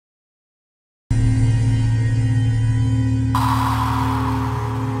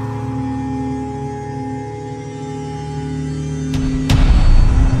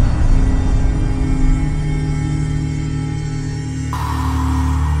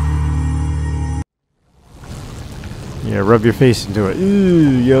Yeah, rub your face into it.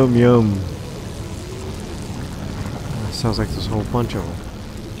 Ooh, yum yum. Sounds like there's a whole bunch of them.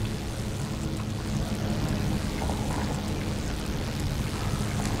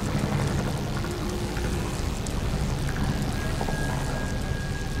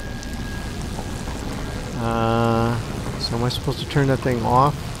 So am I supposed to turn that thing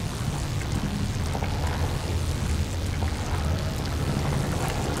off?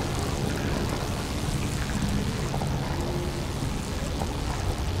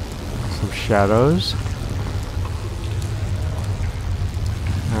 Some shadows.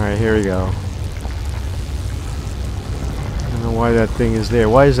 Alright, here we go. I don't know why that thing is there.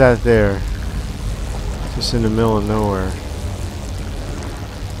 Why is that there? Just in the middle of nowhere.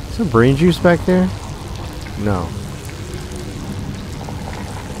 Is there brain juice back there? No.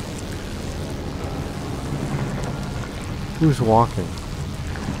 Who's walking?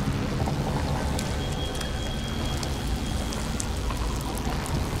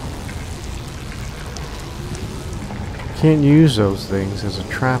 Can't use those things as a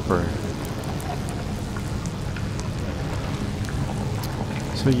trapper.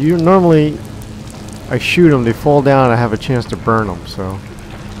 So you normally, I shoot them, they fall down, I have a chance to burn them, so.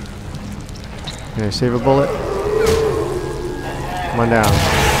 Can I save a bullet? Come on down.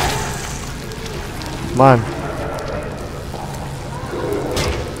 Come on.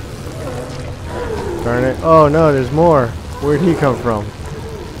 Darn it. Oh no, there's more. Where'd he come from?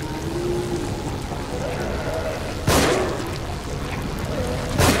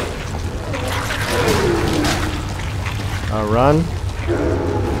 Run.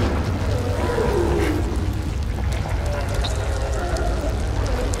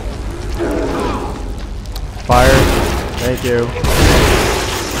 Fire. Thank you.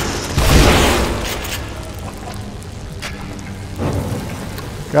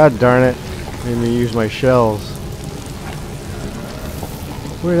 God darn it. Made me use my shells.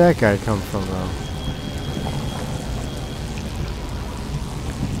 Where'd that guy come from though?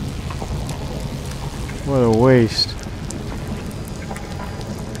 What a waste.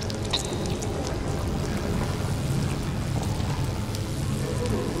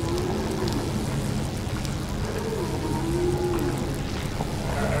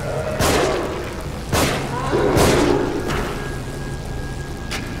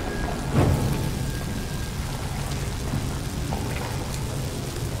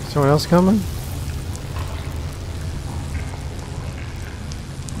 Someone else coming?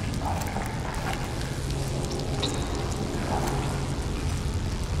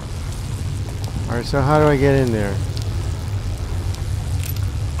 Alright, so how do I get in there?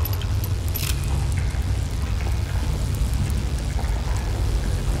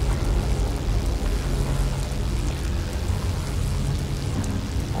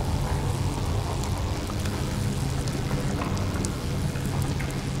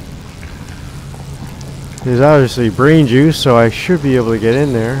 There's obviously brain juice, so I should be able to get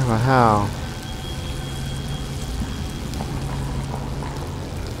in there. But how?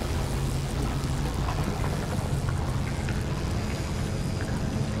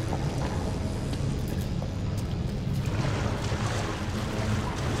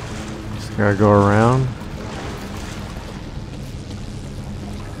 Just gotta go around.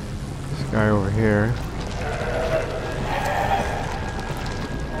 This guy over here.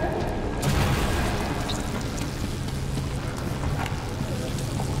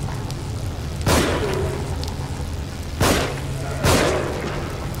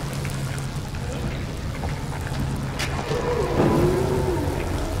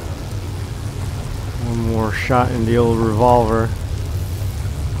 Shot in the old revolver.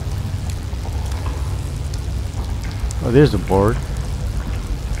 Oh, there's the board.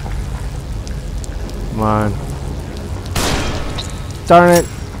 Come on. Darn it.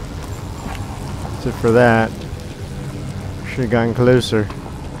 That's it for that. Should have gotten closer.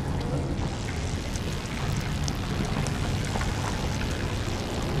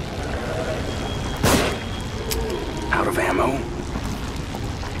 Out of ammo.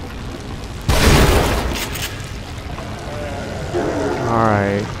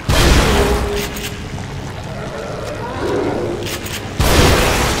 Alright.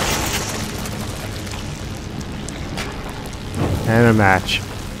 And a match.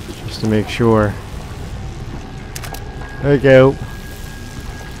 Just to make sure. There we go.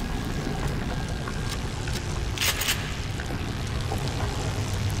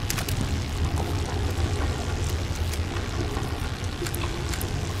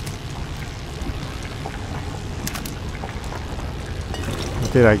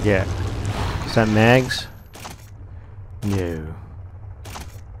 What did I get? Is that mags? No.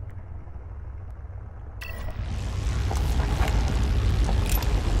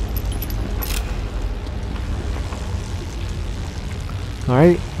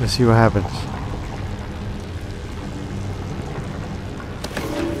 Alright, let's see what happens.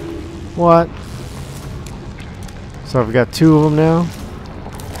 What? So I've got 2 of them now?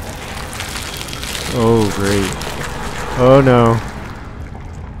 Oh, great. Oh, no.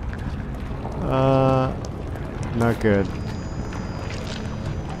 Not good.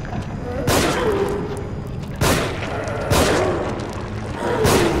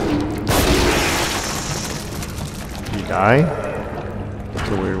 You die? That's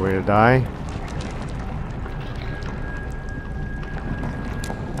a weird way to die.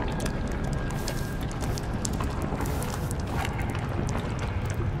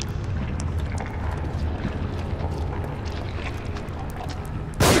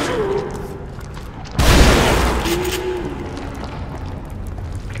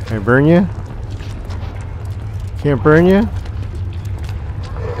 Can I burn you? Can't burn you?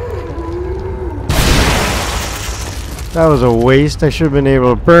 That was a waste. I should have been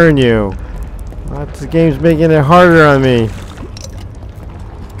able to burn you. The game's making it harder on me.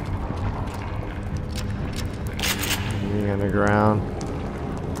 Being on the ground.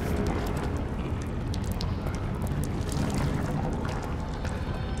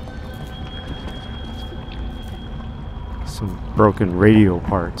 Some broken radio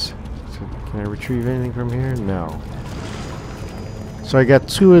parts. So can I retrieve anything from here? No. So I got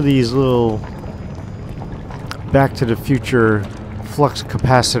 2 of these little Back to the Future flux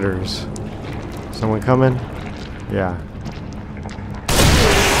capacitors. Someone coming? Yeah.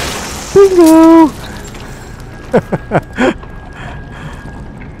 Bingo!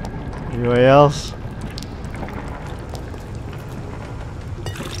 Anybody else?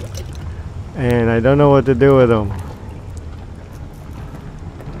 And I don't know what to do with them.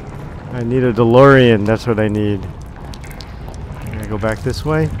 I need a DeLorean. That's what I need. Can I go back this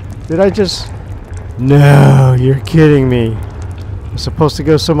way? Did I just... No, you're kidding me. I'm supposed to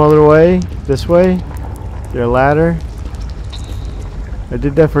go some other way? This way? Your ladder? I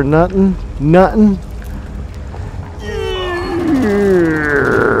did that for nothing? Nothing?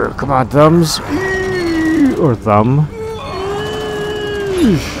 Come on, thumbs. Or thumb.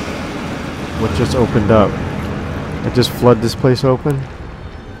 What just opened up? I just flood this place open?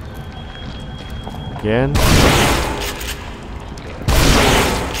 Again?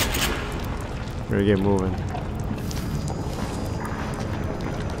 Better get moving.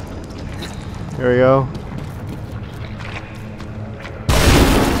 Here we go.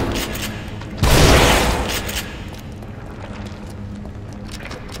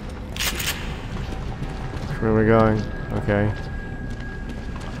 Where are we going? Okay.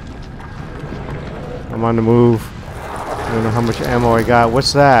 I'm on the move. I don't know how much ammo I got.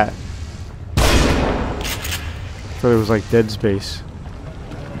 What's that? I thought it was like Dead Space.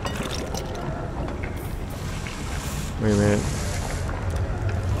 Wait a minute.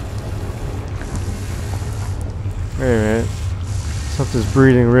 Wait a minute. Something's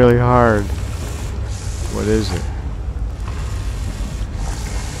breathing really hard. What is it?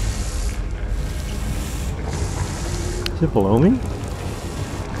 Is it below me?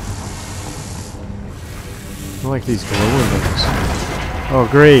 I like these glowing things. Oh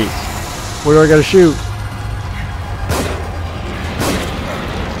great. Where do I gotta shoot?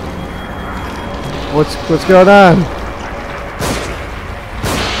 What's going on?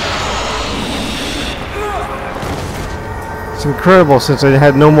 It's incredible since I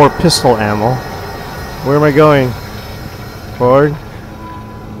had no more pistol ammo. Where am I going? Forward?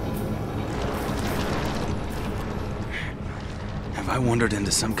 Have I wandered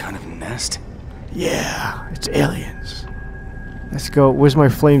into some kind of nest? Yeah, it's aliens. Let's go. Where's my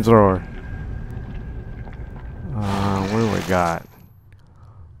flamethrower? What do I got?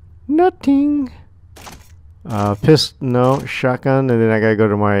 Nothing. No, shotgun, and then I gotta go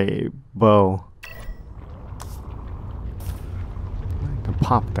to my bow. I can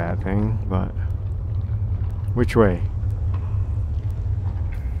pop that thing, but which way?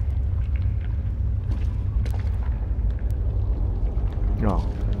 Oh,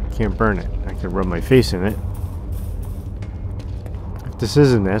 can't burn it. I can rub my face in it. If this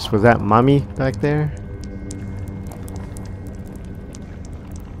is a nest, was that mommy back there?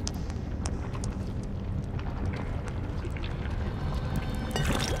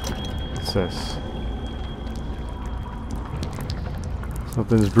 What's this?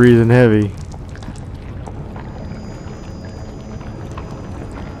 Something's breathing heavy.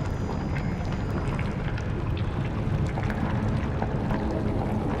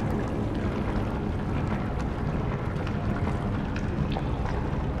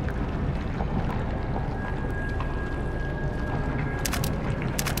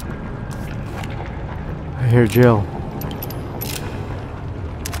 I hear Jill.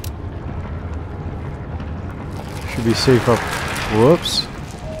 Should be safe up. Whoops.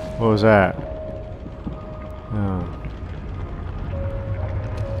 What was that? Oh.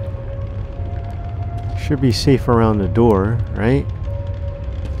 Should be safe around the door, right?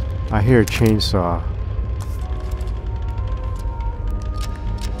 I hear a chainsaw.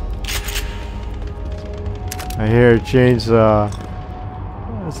 I hear a chainsaw.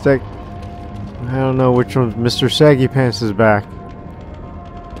 It's like, I don't know which one. Mr. Saggy Pants is back.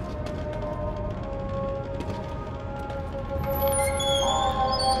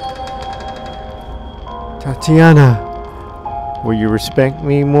 Tatiana, will you respect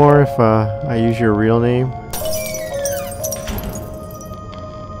me more if I use your real name?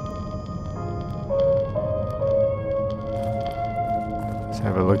 Let's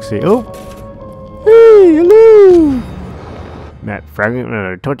have a look-see. Oh! Hey, hello! Matt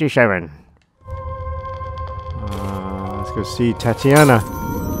Fragment 27. Let's go see Tatiana.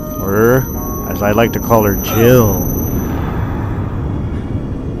 Or, as I like to call her, Jill.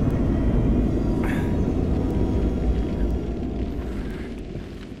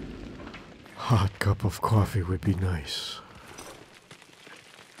 Hot cup of coffee would be nice.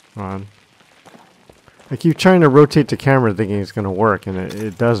 Come on. I keep trying to rotate the camera thinking it's going to work, and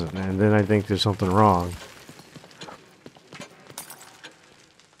it doesn't. And then I think there's something wrong.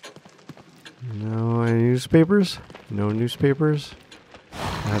 No newspapers? No newspapers?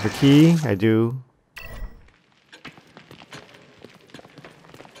 I have a key. I do.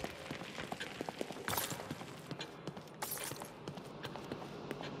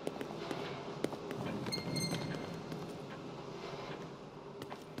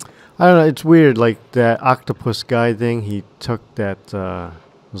 I don't know, it's weird, like that octopus guy thing, he took that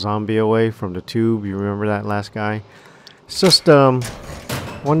zombie away from the tube. You remember that last guy? It's just,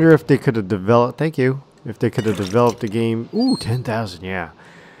 wonder if they could have developed, thank you, if they could have developed the game, ooh, 10,000, yeah.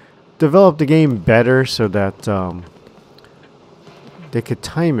 Developed the game better so that they could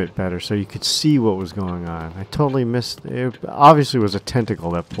time it better so you could see what was going on. I totally missed, it obviously was a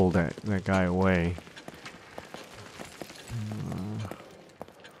tentacle that pulled that guy away.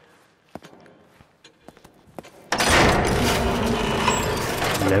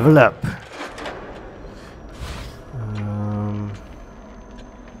 Level up.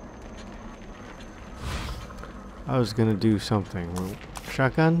 I was gonna do something.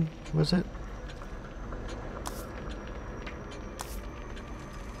 Shotgun, was it?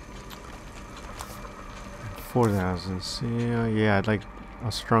 $4,000. Yeah, I'd like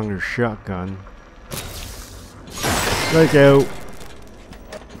a stronger shotgun. Like out.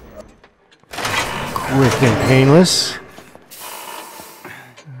 Quick and painless.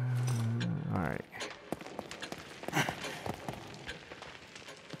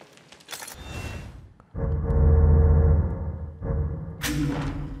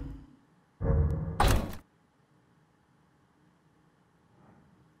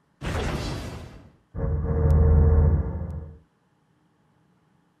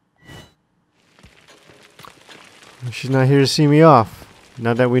 She's not here to see me off.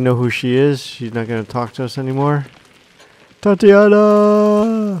 Now that we know who she is, she's not going to talk to us anymore.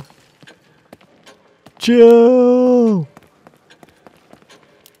 Tatiana! Jill!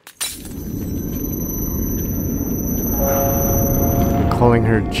 I've been calling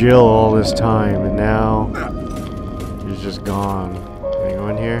her Jill all this time, and now she's just gone. Can I go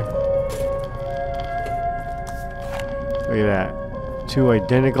in here? Look at that. 2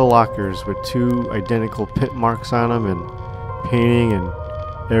 identical lockers with 2 identical pit marks on them and painting and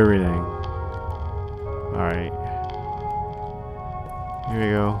everything. Alright. Here we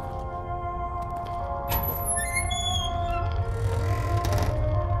go.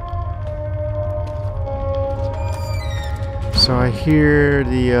 So I hear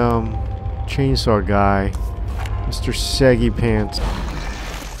the chainsaw guy, Mr. Saggy Pants.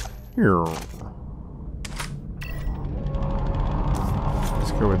 Here.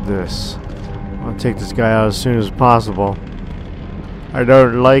 With this, I'll take this guy out as soon as possible. I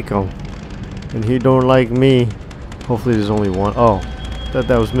don't like him, and he don't like me. Hopefully, there's only one. Oh, that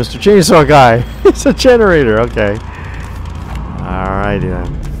was Mr. Chainsaw Guy. It's a generator. Okay. Alrighty then.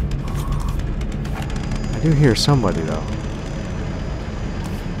 I do hear somebody though.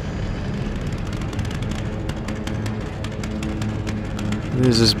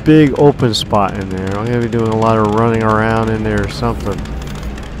 There's this big open spot in there. I'm gonna be doing a lot of running around in there or something.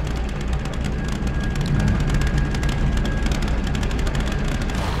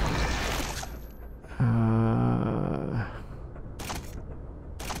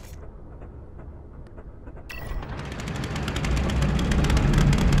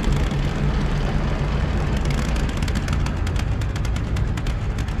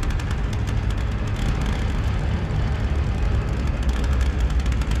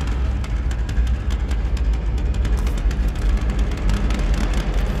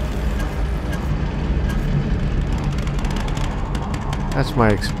 That's my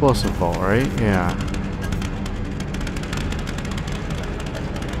explosive bolt, right? Yeah.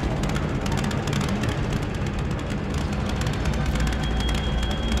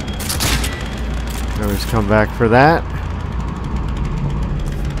 Always come back for that.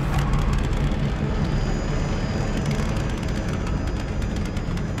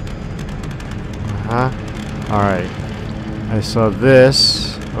 Alright. I saw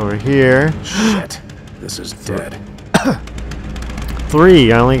this over here. Shit. This is dead.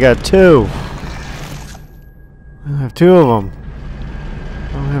 3. I only got 2. I have 2 of them.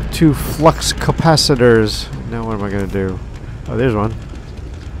 I only have 2 flux capacitors. Now what am I going to do? Oh, there's one.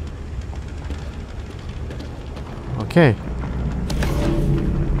 Okay.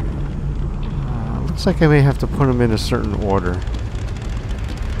 Looks like I may have to put them in a certain order.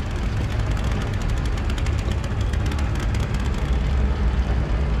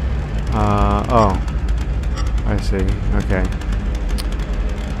 Oh. I see. Okay.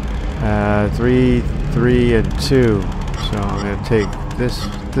 3, 3, and 2. So I'm going to take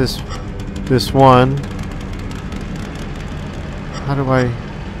this one. How do I...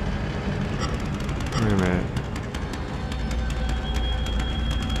 Wait a minute.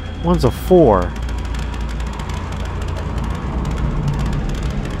 One's a 4.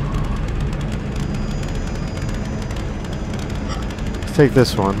 Let's take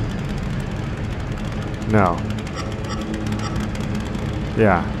this one. No.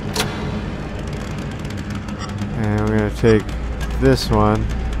 Yeah. And we're gonna take this one.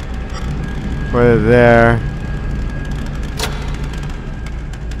 Put it there.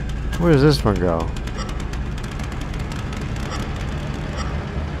 Where does this one go?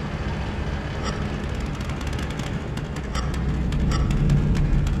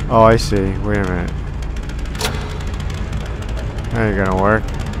 Oh, I see. Wait a minute. That ain't gonna work.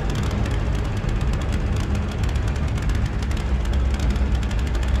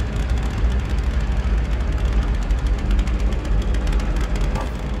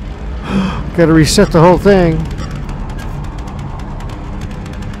 Gotta reset the whole thing.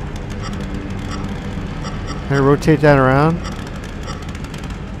 Can I rotate that around?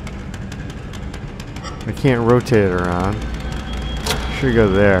 I can't rotate it around. Should go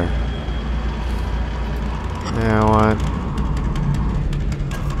there. Now I want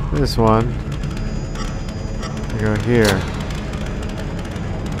this one to go here.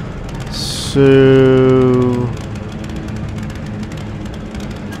 So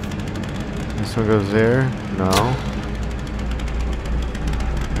this one goes there. No.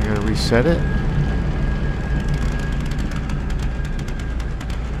 I gotta reset it.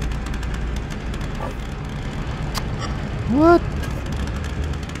 What?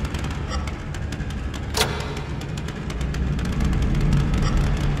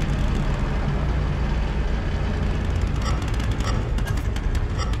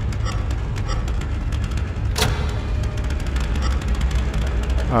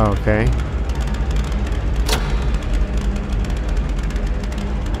 Oh, okay.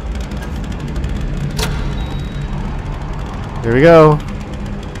 Here we go.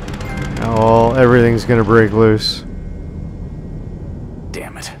 Now everything's gonna break loose.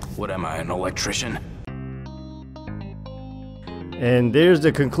 Damn it. What am I, an electrician? And there's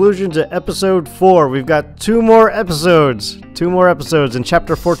the conclusion to episode 4. We've got 2 more episodes. 2 more episodes and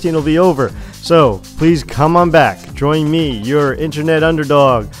chapter 14 will be over. So please come on back. Join me, your internet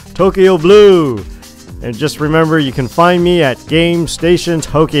underdog, Tokyo Blue. And just remember, you can find me at Game Station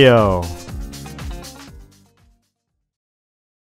Tokyo.